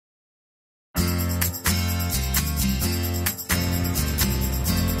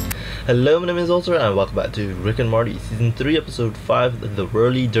Hello, my name is WALTR and welcome back to Rick and Morty Season 3 Episode 5, The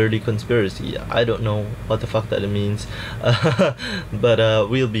Whirly Dirty Conspiracy. I don't know what the fuck that means, but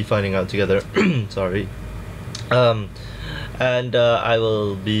we'll be finding out together. Sorry. I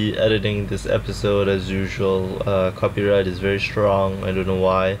will be editing this episode as usual. Copyright is very strong, I don't know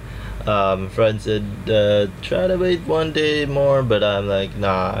why. Friend said try to wait one day more, but I'm like,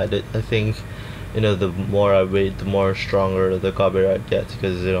 nah, I think, you know, the more I wait, the more stronger the copyright gets,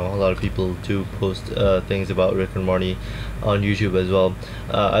 because, you know, a lot of people do post things about Rick and Morty on YouTube as well.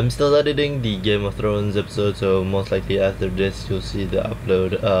 I'm still editing the Game of Thrones episode, so most likely after this you'll see the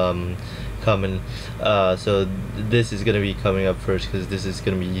upload coming. So this is gonna be coming up first because this is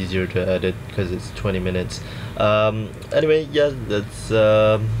gonna be easier to edit because it's 20 minutes. Anyway, yeah, that's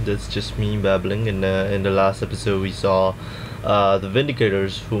just me babbling. In the last episode we saw the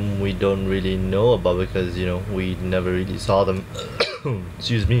Vindicators, whom we don't really know about because, you know, we never really saw them.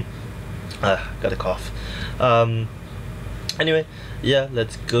 Excuse me, got a cough. Anyway, yeah,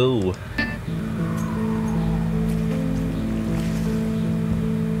 let's go.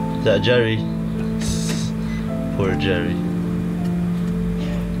 Is that Jerry? Poor Jerry.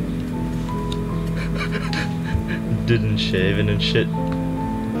 Didn't shave and shit.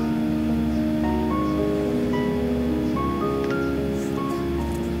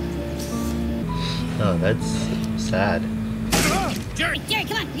 Oh, that's sad. Jerry,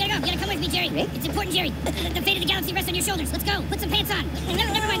 come on, we gotta go. You gotta come with me, Jerry. Rick? It's important, Jerry. The fate of the galaxy rests on your shoulders. Let's go. Put some pants on.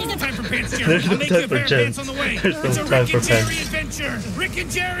 Never mind, there's no time for pants, Jerry. There's no I'll make time you a for pair of pants on the way. There's It's no a time Rick for and Jerry pants. adventure. Rick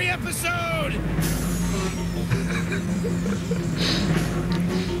and Jerry episode.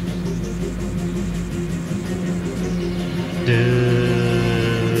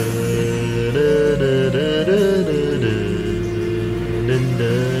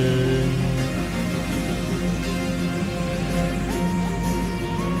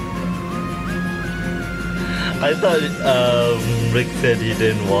 I thought Rick said he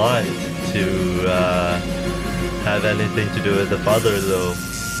didn't want to have anything to do with the father, though.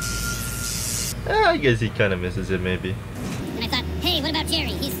 I guess he kind of misses it, maybe. And I thought, hey, what about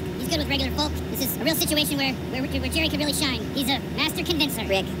Jerry? He's good with regular folk. This is a real situation where Jerry could really shine. He's a master convincer.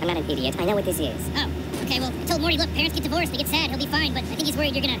 Rick, I'm not an idiot. I know what this is. Oh, okay, well, I told Morty, look, parents get divorced, they get sad, he'll be fine, but I think he's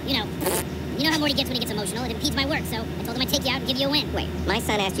worried you're gonna, you know how Morty gets when he gets emotional. It impedes my work, so I told him I'd take you out and give you a win. Wait, my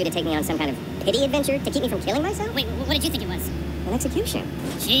son asked you to take me on some kind of pity adventure to keep me from killing myself? Wait, what did you think it was? An execution.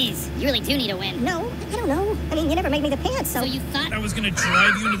 Jeez, you really do need a win. No, I don't know. I mean, you never made me the pants, So you thought I was gonna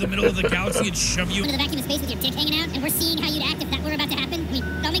drive you into the middle of the galaxy and shove you into the vacuum of space with your dick hanging out, and we're seeing how you'd act if that were about to happen? I mean,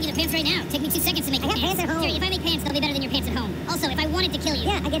 I'll make you the pants right now. Take me 2 seconds to make I the got pants at home. Jerry, if I make pants, they'll be better than your pants at home. Also, if I wanted to kill you...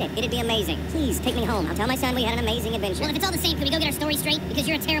 Yeah, I get it. It'd be amazing. Please, take me home. I'll tell my son we had an amazing adventure. Well, if it's all the same, can we go get our story straight? Because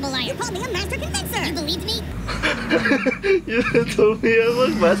you're a terrible liar. You called me a master convincer! You believed me? You told me I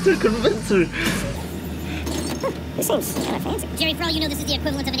was master convincer. This seems kind of fancy. Jerry, for all you know, this is the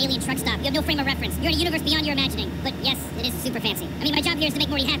equivalent of an alien truck stop. You have no frame of reference. You're in a universe beyond your imagining. But yes, it is super fancy. I mean, my job here is to make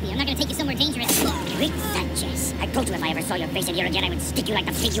Morty happy. I'm not going to take you somewhere dangerous. Rick Sanchez. I told you if I ever saw your face in here again, I would stick you like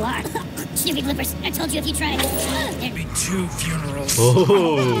the pig you are. Snoopy blippers. I told you if you tried. There'd be 2 funerals.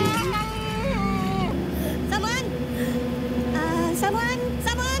 Oh. Someone?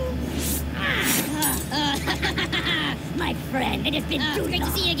 My friend, it has been great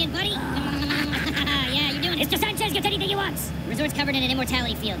to see you again, buddy. Yeah, you're doing it. Mr. Sanchez gets anything he wants. The resort's covered in an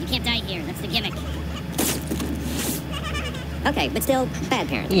immortality field. You can't die here. That's the gimmick. Okay, but still, bad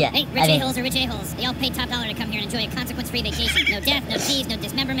parent. Yeah. Hey, rich a-holes are rich a-holes. They all pay top dollar to come here and enjoy a consequence-free vacation. No death, no disease, no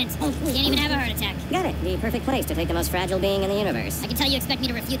dismemberments. Can't even have a heart attack. Got it. The perfect place to take the most fragile being in the universe. I can tell you expect me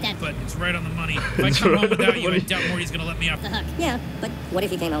to refute that. But it's right on the money. If I come home without you, I doubt Morty's gonna let me off The hook. Yeah, but what if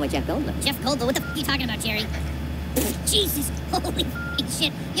he came home with Jeff Goldblum? Jeff Goldblum, what the f*** are you talking about, Jerry? Jesus, holy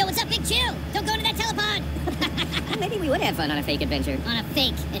shit. Yo, what's up, Big Chill? Don't go into that telepod. Maybe we would have fun on a fake adventure. On a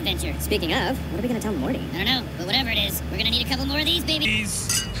fake adventure. Speaking of, what are we gonna tell Morty? I don't know, but whatever it is, we're gonna need a couple more of these, baby.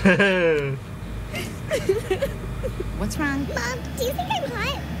 Please. What's wrong? Mom, do you think I'm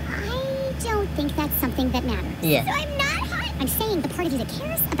hot? I don't think that's something that matters. Yeah. So I'm not hot? I'm saying the part of you that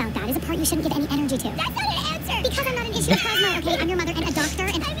cares about that is a part you shouldn't give any energy to. That's not an answer! Because I'm not an issue of Cosmo, okay? I'm your mother and a doctor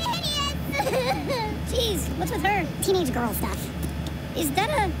and I'm an idiot! Jeez, what's with her? Teenage girl stuff. Is that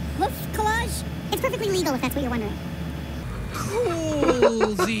a hoof collage? It's perfectly legal if that's what you're wondering.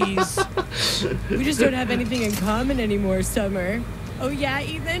 Coolsies. We just don't have anything in common anymore, Summer. Oh yeah,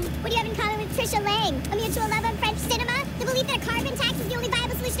 Ethan? What do you have in common with Trisha Lang? A mutual love of French cinema? The belief that a carbon tax is the only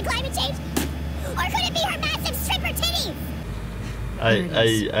viable solution to climate change? Or could it be her massive stripper titties?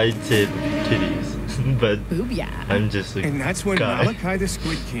 I'd say titties, but Boobia. I'm just a And that's when guy. Malachi the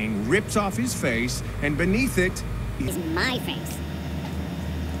Squid King rips off his face, and beneath it Is my face.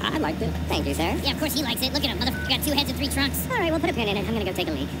 I liked it. Thank you, sir. Yeah, of course he likes it. Look at him. Motherfucker got 2 heads and 3 trunks. All right, we'll put a pin in it. I'm gonna go take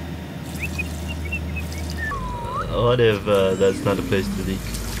a leak. What if that's not a place to leak?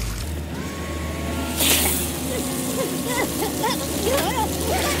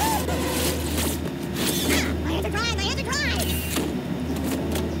 My hands are dry, my hands are dry!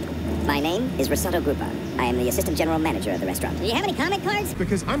 My name is Risotto Gruppa. I am the assistant general manager of the restaurant. Do you have any comment cards?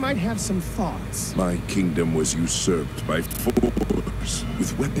 Because I might have some thoughts. My kingdom was usurped by force,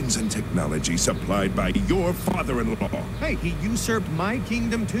 with weapons and technology supplied by your father-in-law. Hey, he usurped my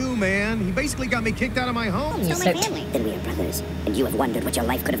kingdom too, man. He basically got me kicked out of my home. Stole my family. Then we are brothers, and you have wondered what your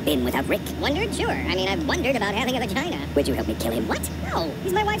life could have been without Rick. Wondered? Sure. I mean, I've wondered about having a vagina. Would you help me kill him? What? No,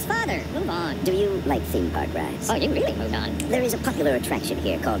 he's my wife's father. Move on. Do you like theme park rides? Oh, you really moved on. There is a popular attraction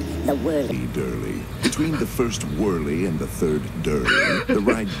here called the Whirly. Durley. Between the first Whirly and the third Durley, the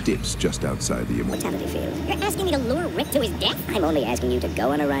ride dips just outside the Mortality field. You're asking me to lure Rick to his death? I'm only asking you to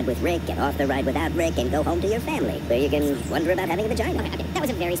go on a ride with Rick, get off the ride without Rick, and go home to your family, where you can wonder about having a vagina. Okay, that was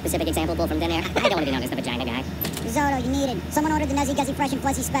a very specific example pulled from thin air. I don't want to be known as the vagina guy. Risotto, you need it. Someone ordered the Nuzzy Guzzy Fresh and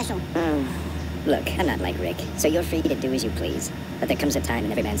Fuzzy Special. Look, I'm not like Rick, so you're free to do as you please. But there comes a time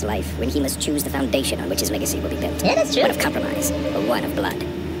in every man's life when he must choose the foundation on which his legacy will be built. Yeah, that's true. One of compromise, or one of blood.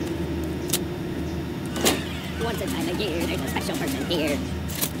 Once a time a year, there's a special person here.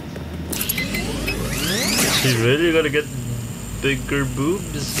 She's really gonna get bigger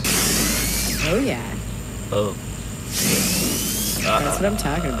boobs? Oh, yeah. Oh. That's what I'm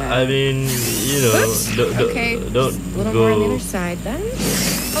talking about. I mean, you know, Oops. Okay, don't a little more on the go. other side then.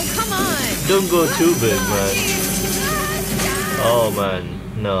 Oh, come on! Don't go too big, man. Oh man,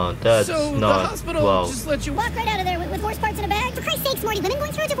 no, that's So the not. hospital Wow. just let you Walk right out of there with horse parts in a bag. For Christ's sakes, Morty, women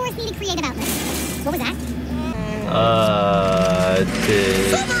going through a divorce need a creative outlet. What was that? It's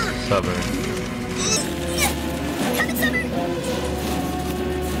summer. Coming, Summer!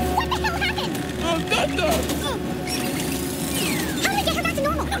 What the hell happened? Oh, Thunder! How did I get her back to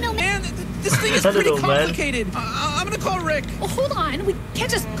normal? I don't know, man. Man, this thing is I don't pretty know, man. complicated. I'm gonna call Rick. Well, hold on. We can't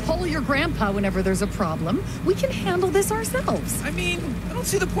just call your grandpa whenever there's a problem. We can handle this ourselves. I mean, I don't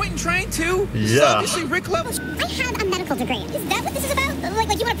see the point in trying to. This is Yeah. obviously Rick level. I have a medical degree. Is that what this is about?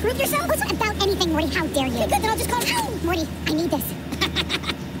 Like you want to prove yourself? Oh, it's not about anything, Morty. How dare you? Okay, good, then I'll just call Ow! Morty, I need this.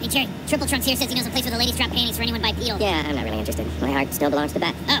 Hey, Jerry, Triple Trunks here says he knows a place where the ladies drop panties for anyone bipedal. Yeah, I'm not really interested. My heart still belongs to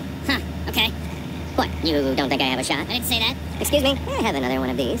Beth. Oh, huh, okay. What, you don't think I have a shot? I didn't say that. Excuse me, I have another one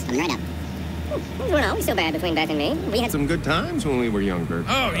of these. Coming right up. Things weren't always so bad between Beth and me. We had Some good times when we were younger.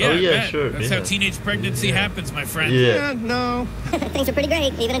 Oh, yeah, Oh, yeah, I bet. sure, That's yeah. how teenage pregnancy happens, my friend. Yeah. No. things were pretty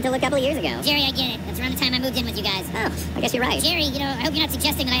great, even until a couple of years ago. Jerry, I get it. That's around the time I moved in with you guys. Oh, I guess you're right. Jerry, you know, I hope you're not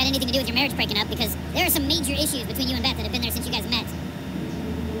suggesting that I had anything to do with your marriage breaking up, because there are some major issues between you and Beth that have been there since you guys met.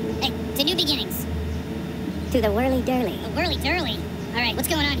 Hey, to new beginnings. To the Whirly Durly. A whirly durly. All right, what's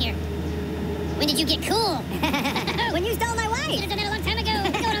going on here? When did you get cool? When you stole my Should wife! have done that a long time ago.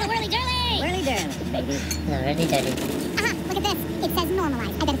 We're going on the whirly durly. Whirly Durly, baby. Uh-huh, look at this. It says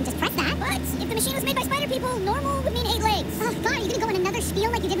normalize. I bet if we just press that. What? If the machine was made by spider people, normal would mean 8 legs. Oh, God, are you gonna go on another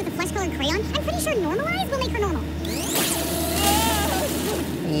spiel like you did with the flesh-colored crayon? I'm pretty sure normalize will make her normal.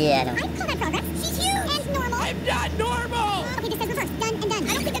 Yeah, no. I call that progress. She's huge and normal. I'm not normal! Okay, this says reverse. Done and done.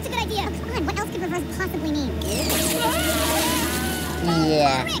 I don't think that's a good idea. Oh, come on, what else could reverse possibly mean?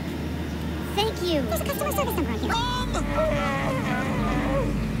 Yeah. Rick! Thank you. There's a customer service number on here.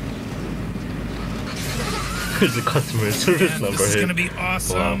 There's a customer service Man, number this is here. gonna be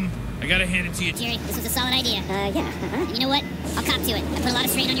awesome. I gotta hand it to you. Jerry, this was a solid idea. Yeah, uh-huh. And you know what? I'll cop to it. I put a lot of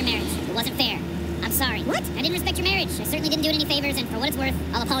strain on your marriage. It wasn't fair. I'm sorry. What? I didn't respect your marriage. I certainly didn't do it any favors, and for what it's worth,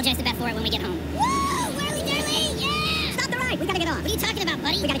 I'll apologize to Beth for it when we get home. Woo! Whirly durly! Yeah! Stop the ride! We gotta get off. What are you talking about,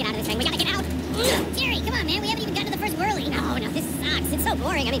 buddy? We gotta get out of this thing. We gotta get out. Jerry, come on, man. We haven't even gotten to the first whirly. No, this sucks. It's so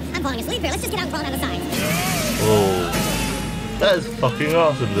boring. I mean, I'm falling asleep here. Let's just get out and crawl down the side. Oh, that is fucking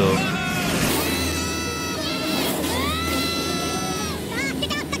awesome though.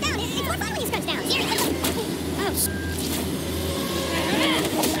 Stick out, stuck down. It's more fun when you scratch down. Jerry,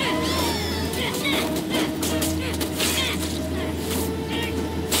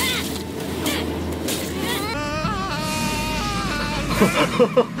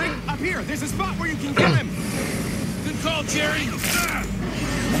 oh, Rick, up here. There's a spot where you can get him. Good call, Jerry.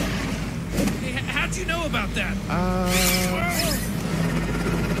 Hey, how'd you know about that?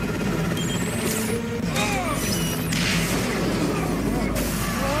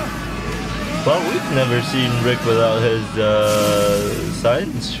 Well, we've never seen Rick without his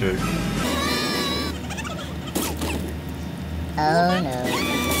science shirt. Oh, no.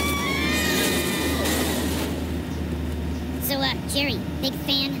 So, Jerry, big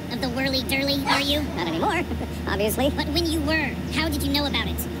fan of of the Whirly Durly, are you? Not anymore, obviously. But when you were, how did you know about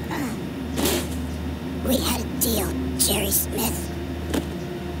it? We had a deal, Jerry Smith.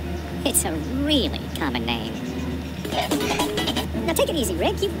 It's a really common name. Now take it easy,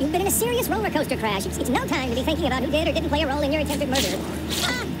 Rick. You've been in a serious roller coaster crash. It's no time to be thinking about who did or didn't play a role in your attempted murder.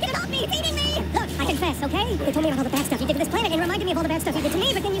 Get it off me! It's eating me! Look, I confess, okay? They told me about all the bad stuff you did to this planet and reminded me of all the bad stuff you did to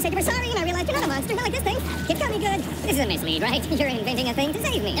me, but then you said you were sorry and I realized you're not a monster. Not like this thing. It's got me good. This is a mislead, right? You're inventing a thing to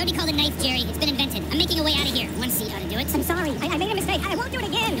save me. Nobody called a knife, Jerry. It's been invented. I'm making a way out of here. Want to see how to do it? I'm sorry. I made a mistake. I won't do it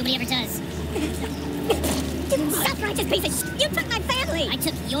again. Nobody ever does. Self-righteous piece of You took my family! I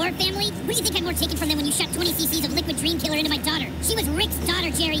took your family? Who do you think had more taken from them when you shot 20 cc's of liquid dream killer into my daughter? She was Rick's daughter,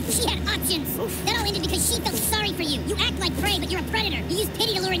 Jerry. She had options. Oof. That all ended because she felt sorry for you. You act like prey, but you're a predator. You use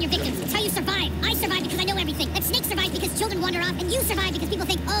pity to lure in your victims. It's how you survive. I survive because I know everything. That snake survives because children wander off, and you survive because people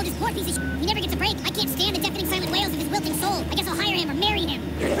think, oh, this poor piece of shit. He never gets a break. I can't stand the deafening silent wails of his wilting soul. I guess I'll hire him or marry him.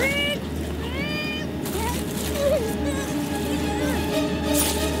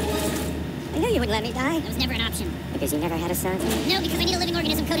 I knew you wouldn't let me die. That was never an option. Because you never had a son? No, because I need a living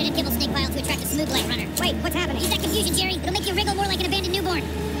organism coated in kibble snake bile to attract a smooth light runner. Wait, what's happening? Use that confusion, Jerry. It'll make you wriggle more like an abandoned newborn.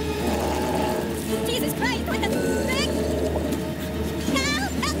 Jesus Christ, what the frick? No,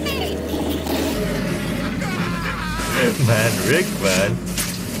 help me! Man, Rick, man.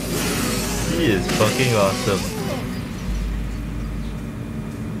 He is fucking awesome.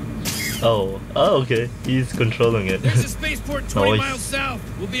 Oh, okay. He's controlling it. There's a spaceport 20 Nice. miles south.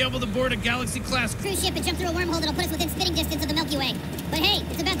 We'll be able to board a Galaxy-class Cruise ship and jump through a wormhole that'll put us within spitting distance of the Milky Way. But hey,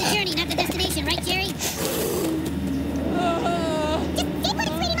 it's about the journey, not the destination, right, Jerry? Just see what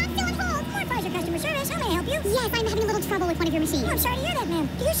it's reading on still at home. More Pfizer customer service. How may I help you? Yes, I'm having a little trouble with one of your machines. Oh, I'm sorry to hear that, ma'am.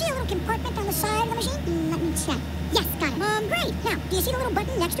 Do you see a little compartment on the side of the machine? Let me check. Yes, got it. Great. Now, do you see the little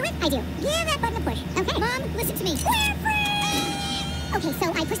button next to it? I do. Give that button a push. Okay. Mom, listen to me. We're free! Okay,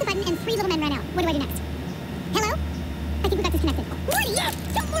 so I push the button and 3 little men run out. What do I do next? Hello? I think we got disconnected. Morty, yes!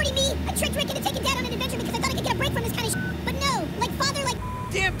 Don't Morty me! I tricked Rick into taking Dad on an adventure because I thought I could get a break from this kind of shit. But no, like father, like...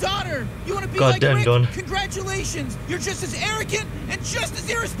 Damn daughter! You want to be Goddamn like Rick? gun. Congratulations! You're just as arrogant and just as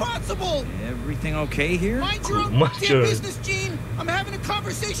irresponsible! Everything okay here? Mind your own Mind damn your- business, Gene! I'm having a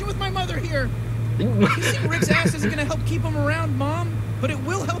conversation with my mother here. Kissing Rick's ass isn't gonna help keep him around, Mom, but it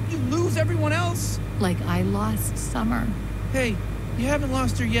will help you lose everyone else. Like I lost Summer. Hey, you haven't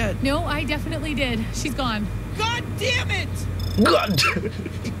lost her yet. No, I definitely did. She's gone. God damn it! God.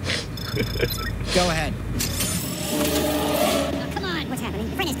 Go ahead. Oh, come on. What's happening?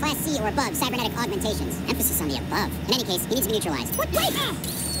 Your friend is Class C or above cybernetic augmentations. Emphasis on the above. In any case, he needs to be neutralized. What? Wait!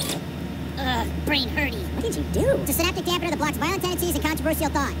 Brain hurty. What did you do? It's a synaptic dampener that blocks violent tendencies and controversial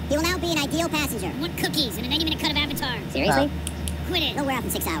thought. He will now be an ideal passenger. I want cookies and a 90-minute cut of Avatar. Seriously? Quit it. He'll wear off in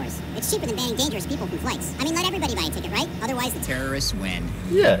 6 hours. It's cheaper than banning dangerous people from flights. I mean, let everybody buy a ticket, right? Otherwise, the Terrorists win.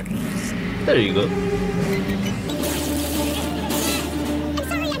 Yeah. There you go. I'm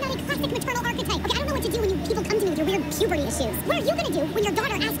sorry, I'm not a classic maternal archetype. Okay, I don't know what to do when you people come to me with your weird puberty issues. What are you gonna do when your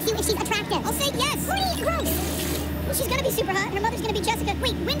daughter asks you if she's attractive? I'll say yes. Morty, gross. Well, she's gonna be super hot and her mother's gonna be Jessica.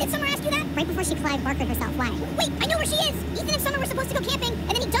 Wait, when did Summer ask you that? Right before she Clive Barkered herself. Why? Wait, I know where she is. Ethan and Summer were supposed to go camping, and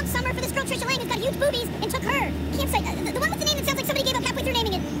then he dumped Summer for this girl Trisha Lang who's got huge boobies, and took her. Campsite, the one with the name that sounds like somebody gave up halfway through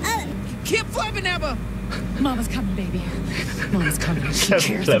naming it. Camp Flabbernever! Mama's coming, baby. Mama's coming. She Camp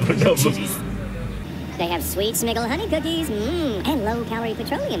cares Flabbernever. about babies. They have sweet Smiggle honey cookies, and low-calorie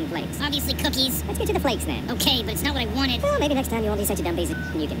petroleum flakes. Obviously cookies. Let's get to the flakes then. Okay, but it's not what I wanted. Well, maybe next time you won't be such a dumb piece of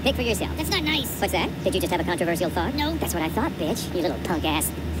and you can pick for yourself. That's not nice. What's that? Did you just have a controversial thought? No. That's what I thought, bitch. You little punk ass.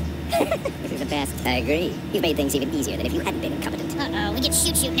 This is the best. I agree. You've made things even easier than if you hadn't been incompetent. Uh-oh, we get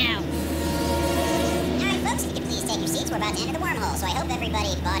shoot now. All right, folks, if you could please take your seats. We're about to enter the wormhole, so I hope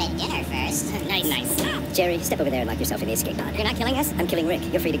everybody bought a dinner first. Nice. Jerry, step over there and lock yourself in the escape pod. You're not killing us? I'm killing Rick.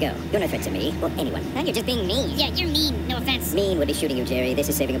 You're free to go. You're no threat to me or anyone. Now you're just being mean. Yeah, you're mean. No offense. Mean would be shooting you, Jerry. This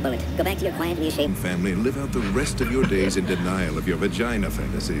is saving a bullet. Go back to your quietly ashamed Family, live out the rest of your days in denial of your vagina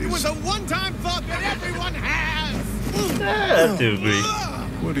fantasies. It was a one-time thought that everyone has. I have to agree.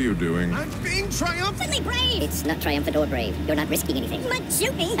 What are you doing? I'm being triumphantly brave. It's not triumphant or brave. You're not risking anything. You might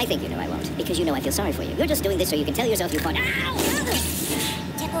shoot me. I think you know I won't, because you know I feel sorry for you. You're just doing this so you can tell yourself you fought.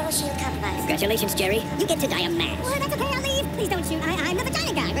 Temporal shield compromised. Congratulations, Jerry. You get to die a man. Well, that's okay, I'll leave. Please don't shoot. I'm the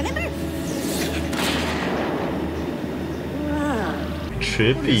vagina guy, remember? Whoa. What is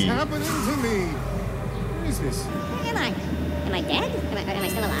Trippy. happening to me? What is this? Where am I? Am I dead? Am I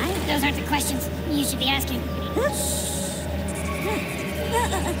still alive? Those aren't the questions you should be asking.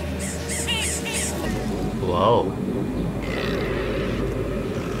 Wow.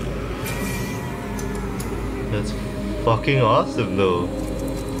 That's fucking awesome though.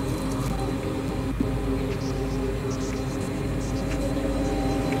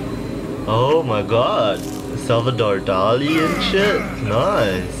 Oh my god. Salvador Dali and shit.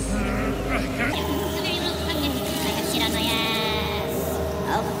 Nice.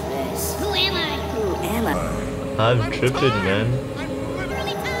 Who am I? Who am I? I'm tripping, man.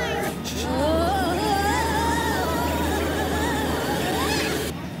 Really tired.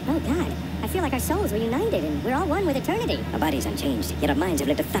 Oh God, I feel like our souls were united and we're all one with eternity. Our bodies unchanged, yet our minds have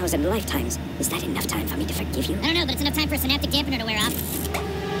lived 1,000 lifetimes. Is that enough time for me to forgive you? I don't know, but it's enough time for a synaptic dampener to wear off.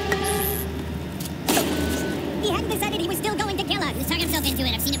 He hadn't decided he was still going to kill us. He's talking himself into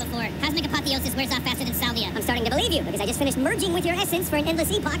it. I've seen it before. Cosmic apotheosis wears off faster than salvia. I'm starting to believe you because I just finished merging with your essence for an endless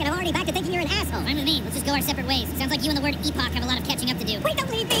epoch and I'm already back to thinking you're an asshole. Fine with me. Let's just go our separate ways. Sounds like you and the word epoch have a lot of catching up to do. Wait,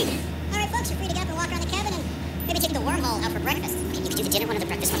 don't leave me! All right, folks, you're free to get up and walk around the cabin and maybe take the wormhole out for breakfast. I mean, you could do the dinner one or the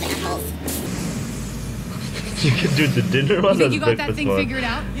breakfast one, but not both. You can do the dinner one. You think or you the got that breakfast thing one? figured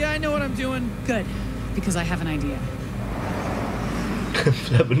out? Yeah, I know what I'm doing. Good, because I have an idea.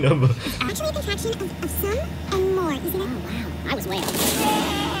 Flabber number. Actually, a contraction of some and more, isn't it? Oh, wow. I was way off.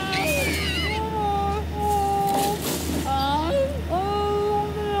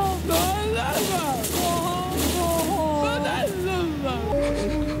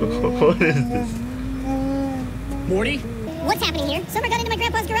 What is this? Morty? What's happening here? Summer got into my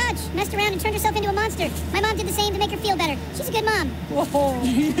grandpa's garage, messed around and turned herself into a monster. My mom did the same to make her feel better. She's a good mom. Oh my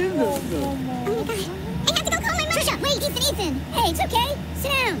God. I have to go call my mom. Trisha, wait, Ethan. Hey, it's okay.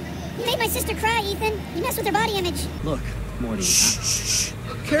 Sit down. You made my sister cry, Ethan. You messed with her body image. Look, Morty. Shh.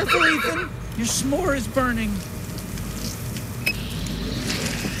 Careful, Ethan. Your s'more is burning.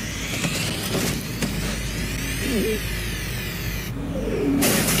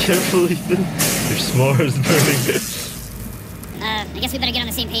 Careful, Ethan. Your s'more is burning. I guess we better get on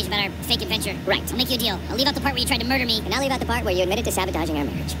the same page about our fake adventure. Right. I'll make you a deal. I'll leave out the part where you tried to murder me. And I'll leave out the part where you admitted to sabotaging our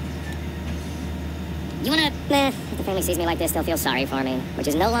marriage. You wanna... Nah, if the family sees me like this, they'll feel sorry for me, which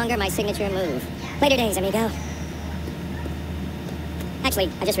is no longer my signature move. Later days, amigo.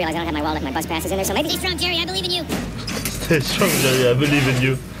 Actually, I just realized I don't have my wallet and my bus passes in there, so maybe... Stay strong, Jerry. I believe in you. Stay strong, Jerry. I believe in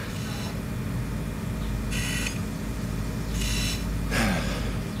you.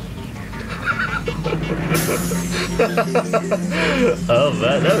 Oh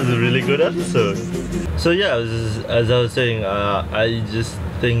man, that was a really good episode. So yeah, as I was saying, I just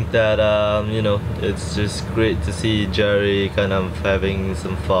think that you know, it's just great to see Jerry kind of having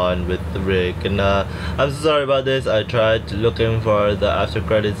some fun with Rick, and I'm so sorry about this. I tried looking for the after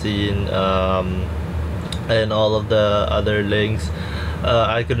credit scene and all of the other links.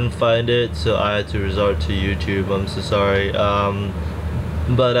 I couldn't find it, so I had to resort to YouTube. I'm so sorry.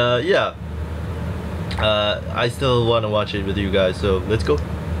 But yeah, I still want to watch it with you guys, so let's go.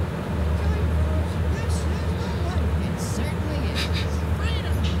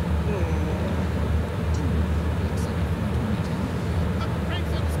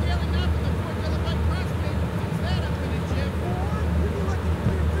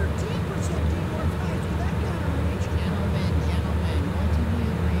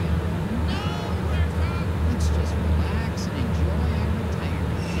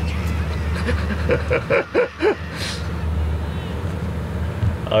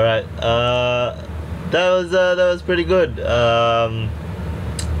 All right, that was pretty good.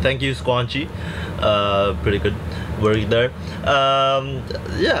 Thank you, Squanchy. Pretty good work there.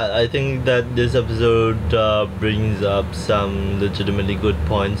 Yeah, I think that this episode brings up some legitimately good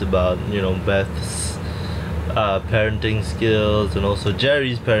points about, you know, Beth's parenting skills and also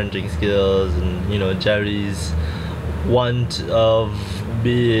Jerry's parenting skills, and you know, Jerry's want of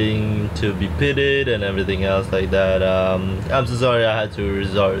being to be pitied and everything else like that. I'm so sorry I had to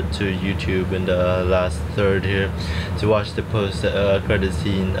resort to YouTube in the last third here to watch the post credit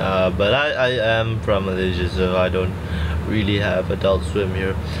scene, but I am from Malaysia, so I don't really have Adult Swim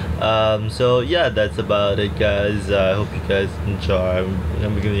here. So yeah, that's about it, guys. I hope you guys enjoy.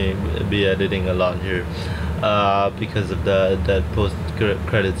 I'm gonna be editing a lot here because of that post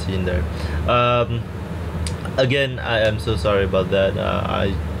credit scene there. Again, I am so sorry about that.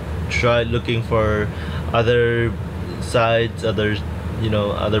 I tried looking for other sites, other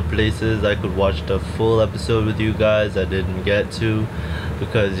places I could watch the full episode with you guys. I didn't get to,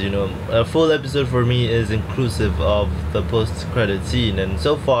 because you know, a full episode for me is inclusive of the post-credit scene, and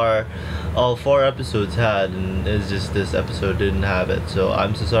so far all 4 episodes had, and it's just this episode didn't have it. So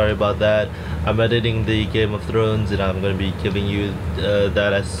I'm so sorry about that. I'm editing the Game of Thrones, and I'm gonna be giving you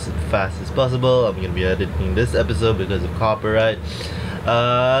that as fast as possible. I'm gonna be editing this episode because of copyright.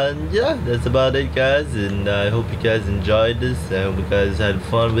 Yeah, that's about it, guys, and I hope you guys enjoyed this. I hope you guys had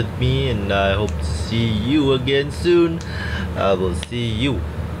fun with me, and I hope to see you again soon. I will see you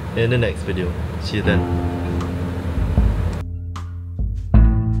in the next video. See you then.